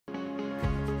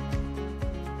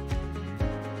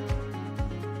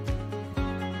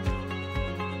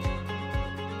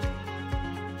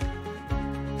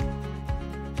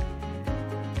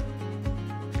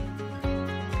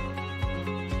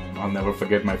never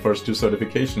forget my first two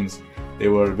certifications. They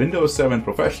were Windows 7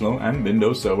 Professional and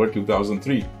Windows Server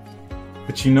 2003.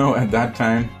 But you know, at that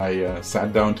time, I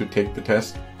sat down to take the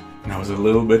test and I was a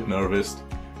little bit nervous.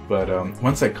 But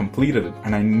once I completed it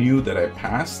and I knew that I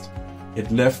passed,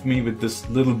 it left me with this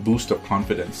little boost of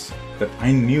confidence that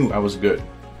I knew I was good.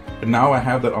 But now I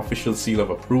have that official seal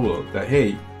of approval that,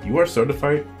 hey, you are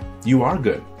certified, you are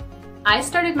good. I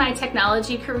started my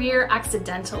technology career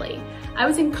accidentally. I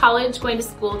was in college going to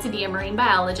school to be a marine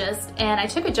biologist, and I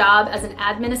took a job as an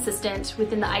admin assistant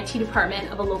within the IT department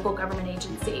of a local government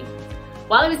agency.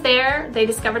 While I was there, they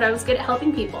discovered I was good at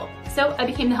helping people, so I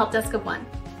became the help desk of one.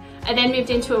 I then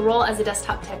moved into a role as a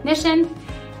desktop technician,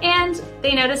 and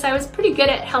they noticed I was pretty good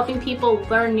at helping people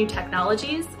learn new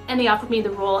technologies, and they offered me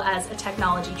the role as a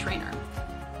technology trainer.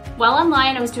 While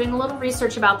online, I was doing a little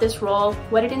research about this role,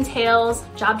 what it entails,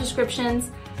 job descriptions.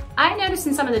 I noticed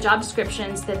in some of the job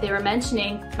descriptions that they were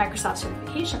mentioning Microsoft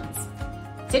certifications.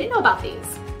 Didn't know about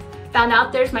these. Found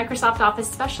out there's Microsoft Office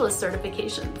Specialist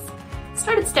certifications.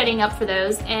 Started studying up for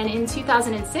those, and in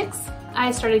 2006,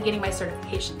 I started getting my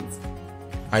certifications.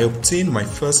 I obtained my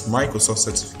first Microsoft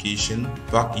certification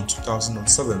back in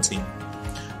 2017.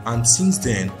 And since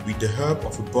then, with the help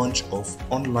of a bunch of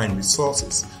online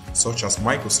resources such as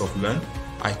Microsoft Learn,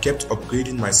 I kept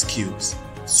upgrading my skills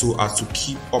so as to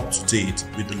keep up to date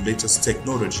with the latest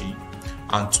technology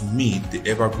and to meet the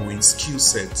ever-growing skill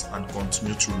set and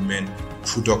continue to remain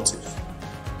productive.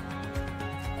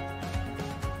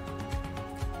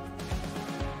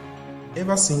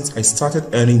 Ever since I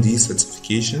started earning these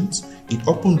certifications, it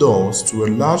opened doors to a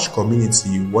large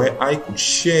community where I could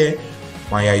share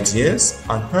my ideas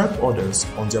and help others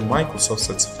on their Microsoft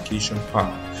certification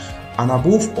path. And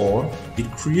above all, it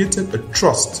created a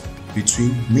trust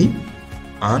between me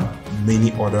and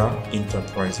many other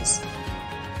enterprises.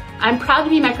 I'm proud to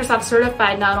be Microsoft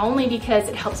certified not only because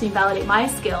it helps me validate my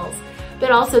skills,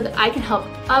 but also that I can help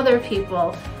other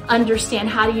people understand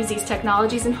how to use these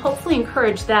technologies and hopefully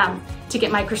encourage them to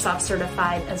get Microsoft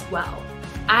certified as well.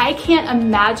 I can't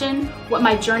imagine what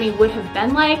my journey would have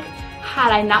been like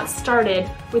had I not started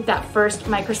with that first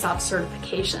Microsoft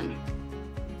certification.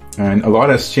 And a lot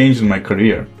has changed in my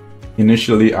career.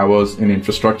 Initially, I was in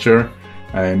infrastructure.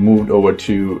 I moved over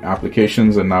to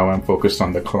applications, and now I'm focused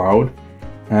on the cloud.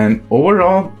 And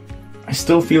overall, I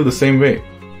still feel the same way.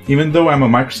 Even though I'm a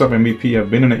Microsoft MVP,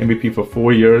 I've been an MVP for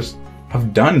 4 years.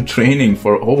 I've done training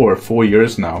for over 4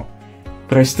 years now.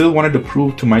 But I still wanted to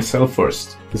prove to myself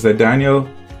first, is that, Daniel,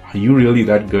 are you really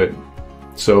that good?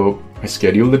 So I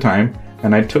scheduled the time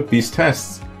and I took these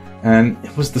tests, and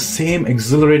it was the same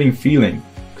exhilarating feeling.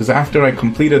 Because after I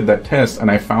completed that test and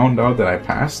I found out that I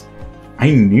passed, I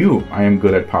knew I am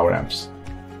good at Power Apps.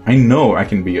 I know I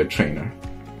can be a trainer.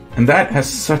 And that has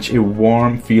such a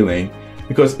warm feeling,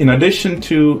 because in addition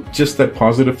to just that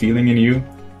positive feeling in you,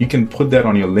 you can put that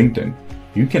on your LinkedIn.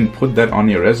 You can put that on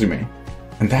your resume.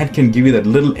 And that can give you that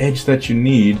little edge that you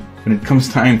need when it comes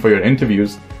time for your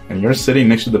interviews and you're sitting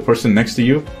next to the person next to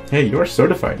you. Hey, you're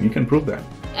certified. You can prove that.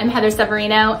 I'm Heather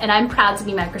Severino, and I'm proud to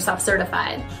be Microsoft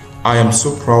certified. I am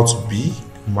so proud to be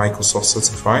Microsoft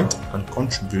certified and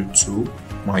contribute to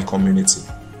my community.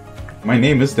 My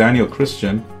name is Daniel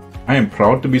Christian. I am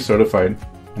proud to be certified,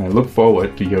 and I look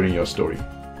forward to hearing your story.